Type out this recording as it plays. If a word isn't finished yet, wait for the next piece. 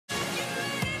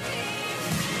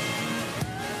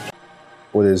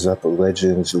What is up,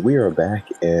 Legends? We are back,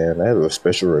 and I have a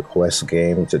special request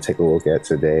game to take a look at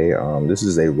today. This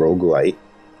is a roguelite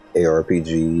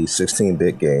ARPG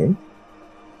 16-bit game.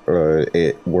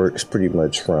 It works pretty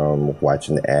much from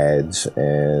watching ads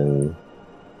and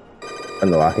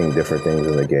unlocking different things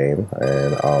in the game.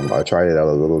 And I tried it out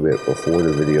a little bit before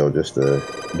the video just to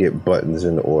get buttons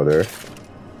in order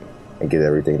and get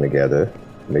everything together.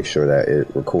 Make sure that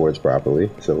it records properly.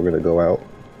 So we're going to go out.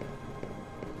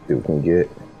 See what we can get.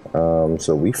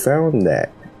 So we found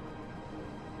that,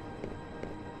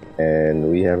 and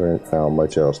we haven't found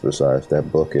much else besides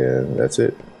that book, and that's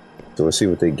it. So let's see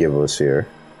what they give us here.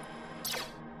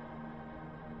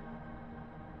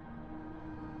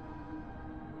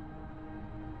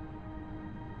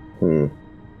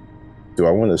 Do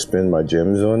I want to spend my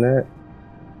gems on that?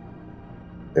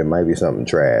 It might be something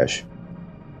trash.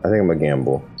 I think I'm gonna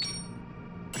gamble.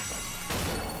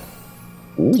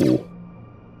 Ooh.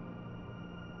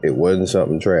 It wasn't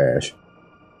something trash.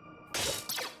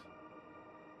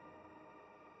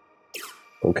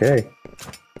 Okay.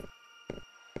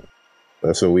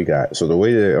 That's what we got. So the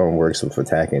way that it works with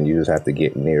attacking, you just have to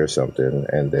get near something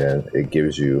and then it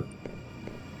gives you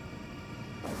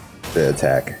the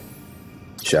attack.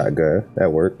 Shotgun.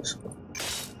 That works.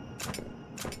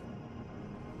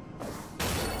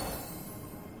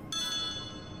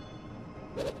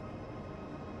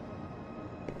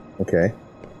 Okay.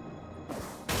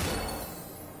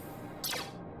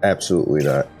 Absolutely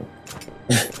not.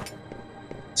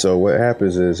 So what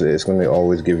happens is it's going to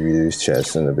always give you these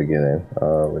chests in the beginning.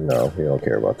 No, we don't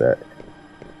care about that.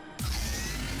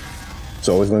 It's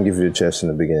always going to give you a chest in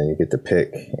the beginning. You get to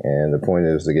pick, and the point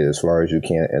is to get as far as you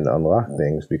can and unlock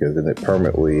things, because then it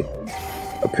permanently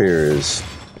appears.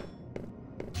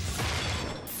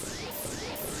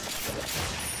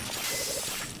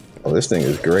 Oh, this thing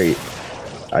is great.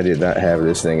 I did not have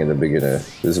this thing in the beginning.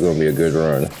 This is going to be a good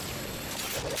run.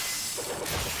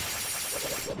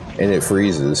 And it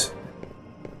freezes.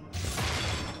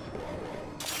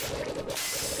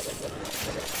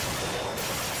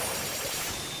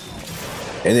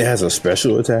 And it has a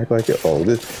special attack like it. Oh,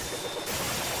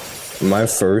 my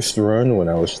first run when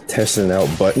I was testing out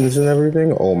buttons and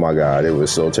everything, oh my god, it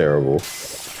was so terrible.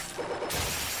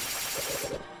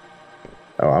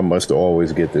 Oh, I must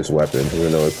always get this weapon,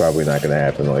 even though it's probably not going to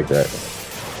happen like that.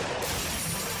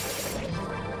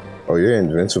 Oh, you're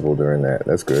invincible during that.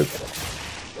 That's good.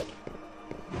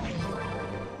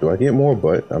 Do I get more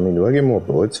do I get more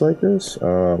bullets like this?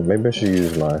 Maybe I should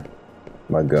use my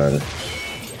gun.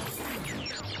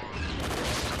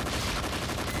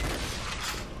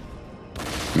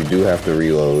 You do have to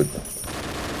reload,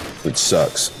 which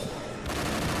sucks.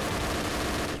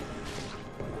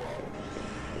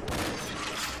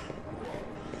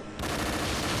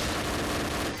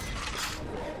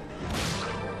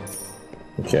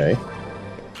 Okay.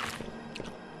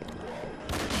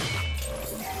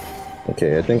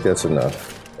 Okay, I think that's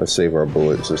enough. Let's save our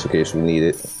bullets just in case we need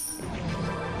it.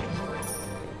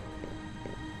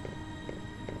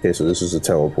 Okay, so this is a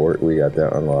teleport. We got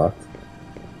that unlocked.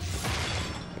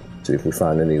 See if we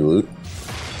find any loot.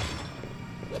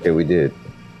 Okay, we did.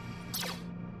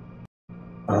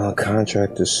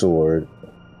 Contract of sword.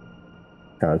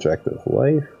 Contract of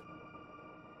life.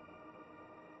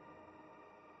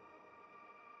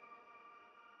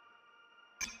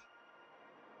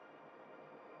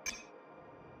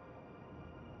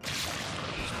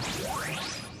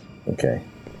 Okay.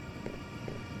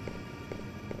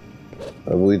 I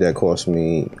believe that cost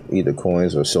me either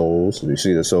coins or souls. You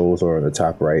see the souls are on the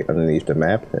top right underneath the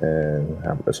map, and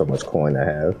that's how much coin I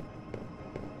have.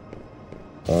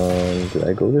 Did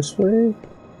I go this way?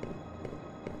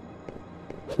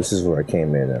 This is where I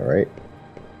came in at, right?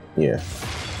 Yeah.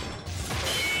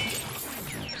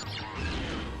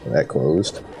 That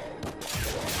closed.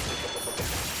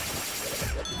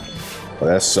 Well,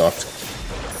 that sucked.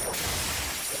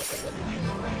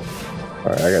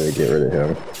 Alright, I gotta get rid of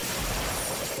him.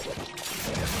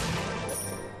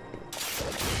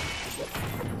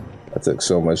 I took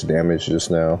so much damage just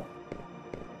now.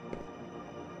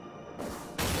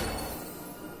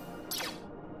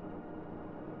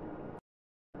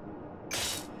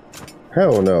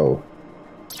 Hell no.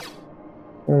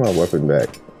 Give my weapon back.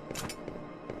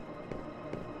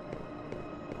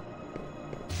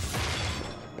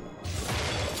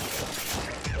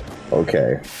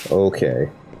 Okay, okay.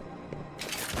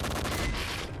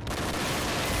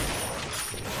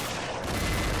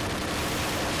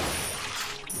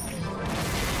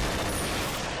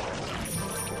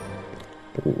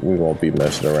 We won't be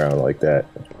messing around like that.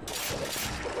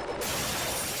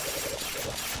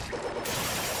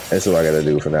 That's what I gotta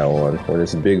do from now on. When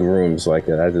it's big rooms like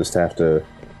that, I just have to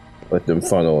let them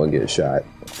funnel and get shot.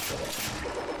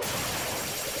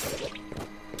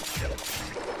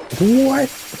 What?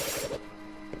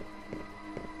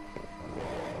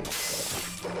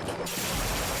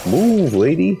 Move,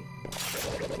 lady.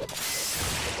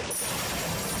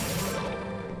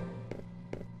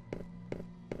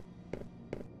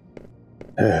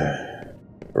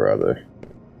 Brother.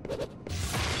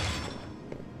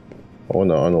 I want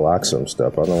to unlock some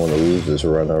stuff. I don't want to lose this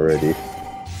run already.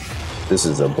 This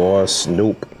is a boss.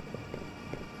 Nope.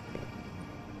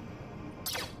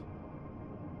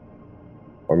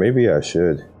 Or maybe I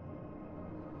should.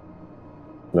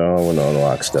 No, I want to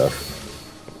unlock stuff.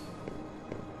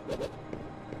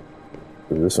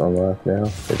 Is this unlocked now?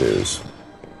 It is.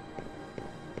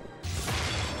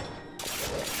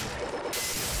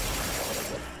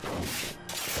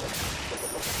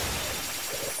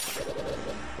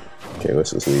 Okay,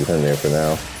 let's just leave him there for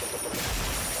now.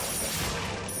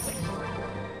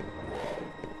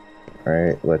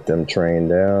 Alright, let them train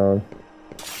down.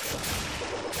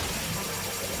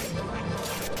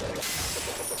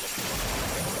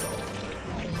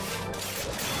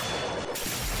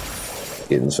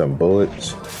 Getting some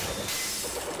bullets.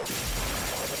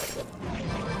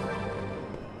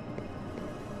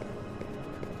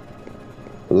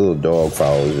 The little dog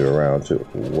follows you around too.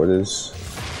 What is...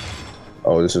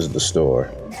 Oh, this is the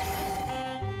store.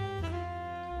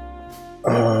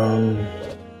 How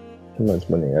much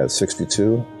money at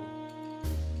 62?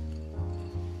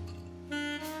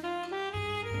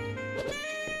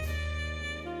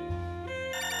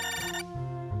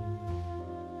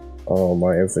 Oh,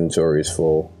 my inventory is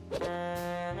full.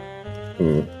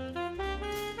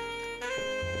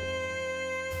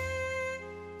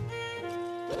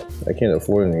 I can't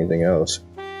afford anything else.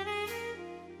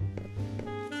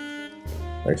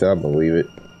 Actually, I believe it.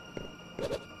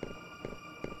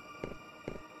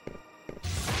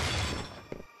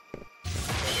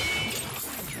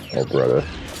 Oh, brother.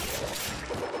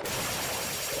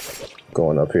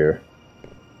 Going up here.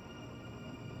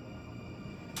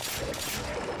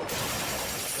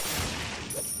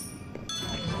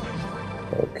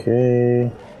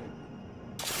 Okay.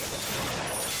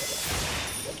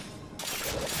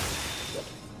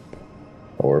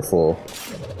 Oh, we're full.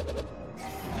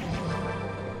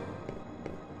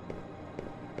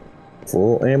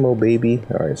 Full ammo, baby.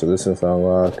 Alright, so this is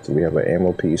unlocked. We have an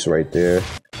ammo piece right there.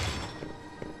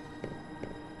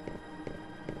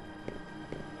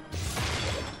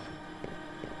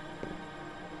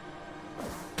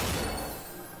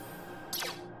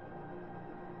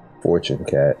 Fortune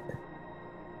cat.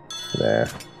 Nah.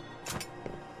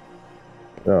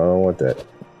 No, I don't want that.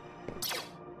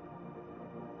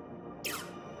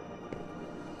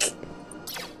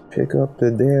 Pick up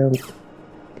the damn...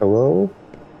 Hello?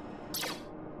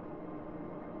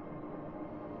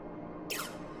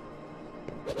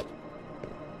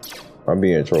 I'm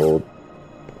being trolled.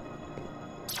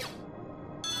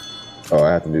 Oh,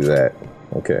 I have to do that.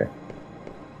 Okay.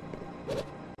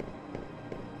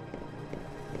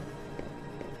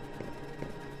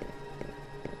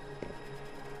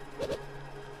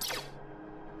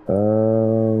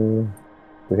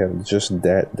 We have just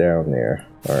that down there.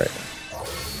 All right.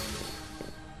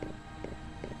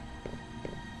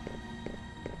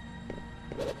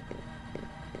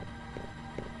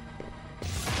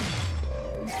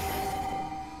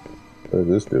 What does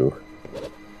this do?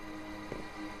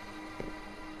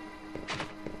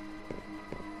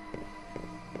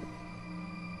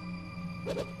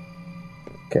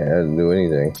 Can't do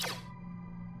anything.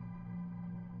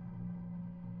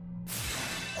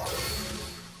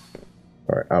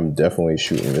 Alright, I'm definitely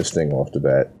shooting this thing off the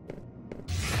bat.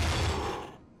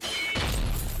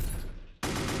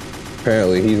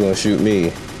 Apparently he's gonna shoot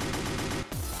me.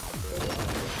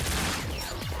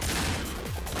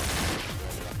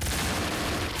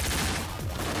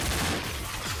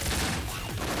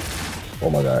 Oh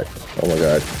my god. Oh my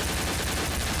god.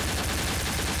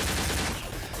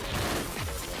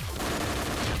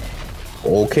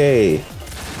 Okay.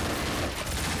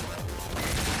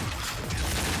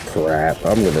 Crap,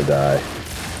 I'm gonna die.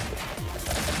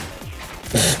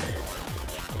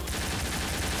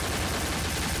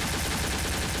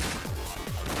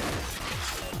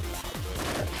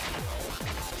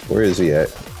 Where is he at?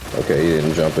 Okay, he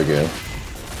didn't jump again.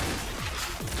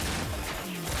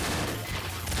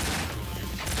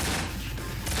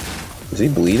 Is he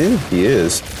bleeding? He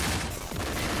is.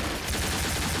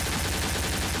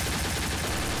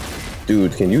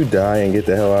 Dude, can you die and get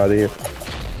the hell out of here?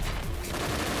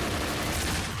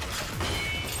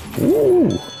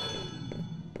 Woo!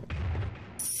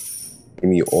 Give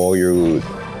me all your loot.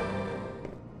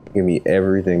 Give me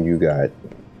everything you got.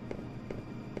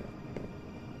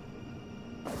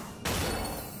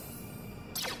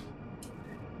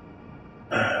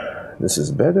 This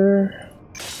is better.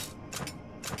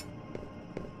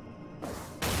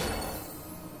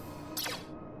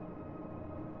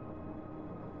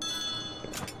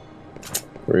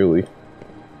 Really?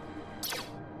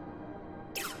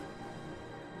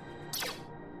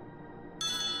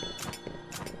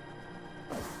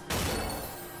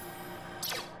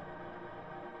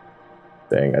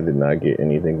 Dang, I did not get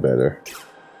anything better.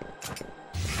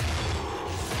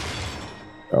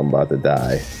 I'm about to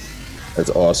die. That's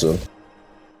awesome.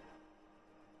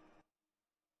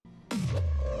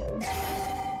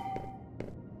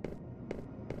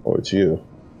 Oh, it's you.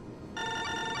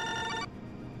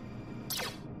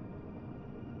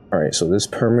 Alright, so this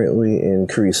permanently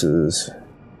increases.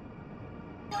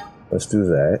 Let's do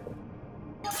that.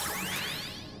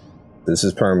 This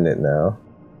is permanent now.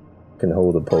 Can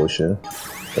hold a potion.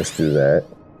 Let's do that.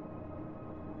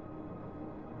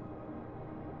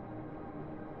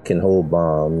 Can hold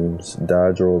bombs.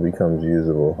 Dodge roll becomes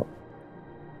usable.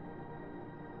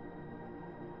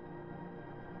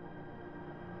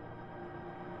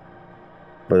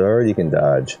 But I already can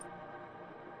dodge.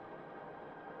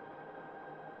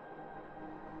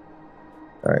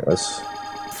 Alright, let's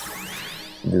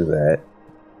do that.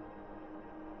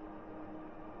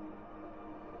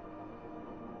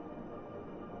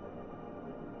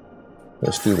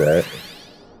 Let's do that.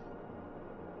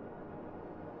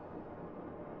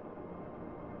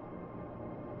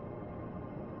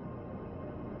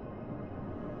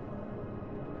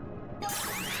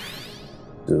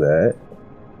 Do that.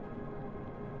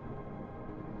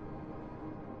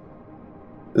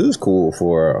 This is cool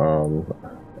for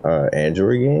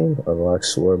Android game.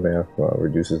 Unlocks sword math,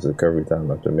 reduces the recovery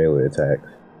time after melee attacks.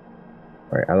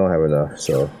 Alright, I don't have enough,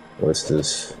 so let's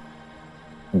just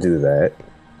do that.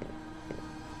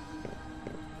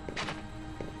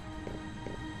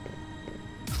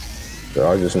 So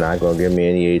y'all just not gonna give me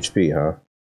any HP, huh?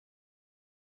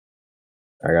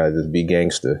 I gotta just be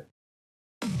gangster.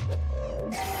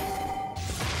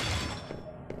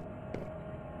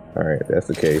 Alright, that's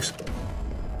the case.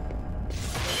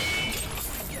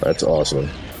 That's awesome.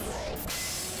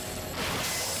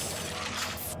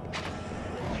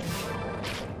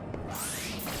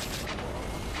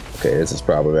 Okay, this is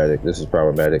problematic. This is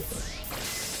problematic.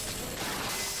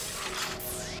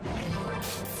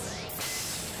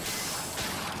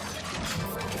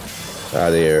 Out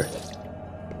of here.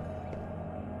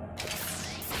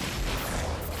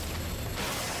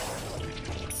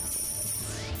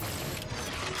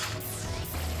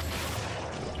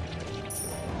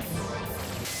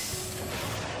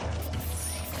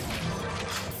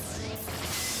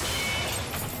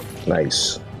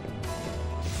 Nice.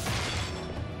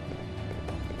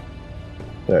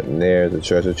 Nothing there, the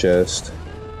treasure chest.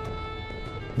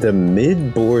 The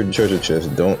mid-board treasure chests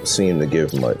don't seem to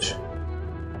give much.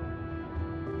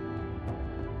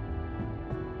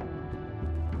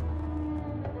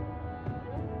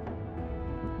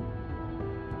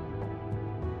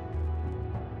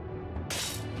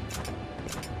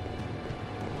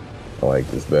 I like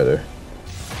this better.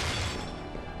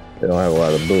 They don't have a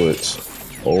lot of bullets.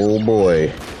 Oh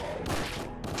boy.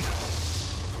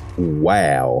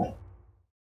 Wow.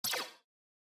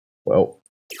 Well.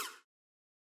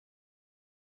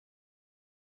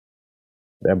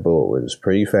 That bullet was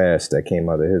pretty fast that came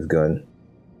out of his gun.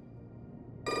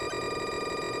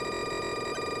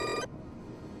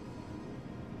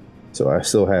 So I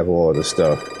still have all the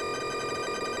stuff.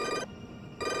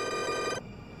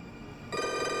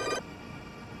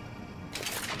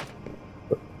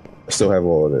 I still have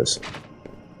all of this.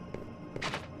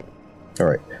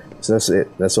 Alright, so that's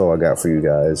it. That's all I got for you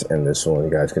guys in this one.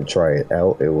 You guys can try it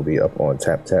out. It will be up on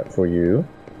TapTap for you.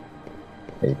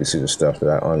 And you can see the stuff that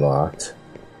I unlocked.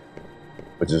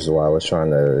 Which is why I was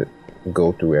trying to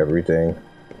go through everything.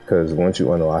 Because once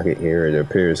you unlock it here, it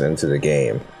appears into the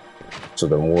game. So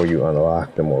the more you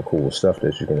unlock, the more cool stuff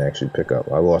that you can actually pick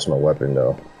up. I lost my weapon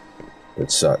though.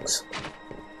 It sucks.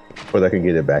 But I can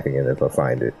get it back again if I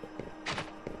find it.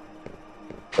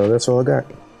 So that's all I got.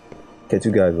 Catch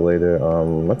you guys later.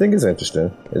 I think it's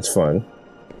interesting. It's fun.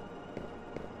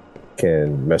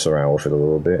 Can mess around with it a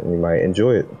little bit and you might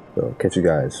enjoy it. So catch you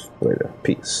guys later.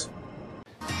 Peace.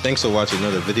 Thanks for watching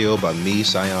another video by me,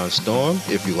 Scion Storm.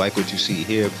 If you like what you see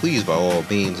here, please by all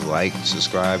means like,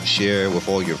 subscribe, share with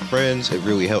all your friends. It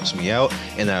really helps me out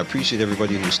and I appreciate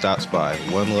everybody who stops by.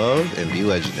 One love and be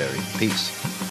legendary. Peace.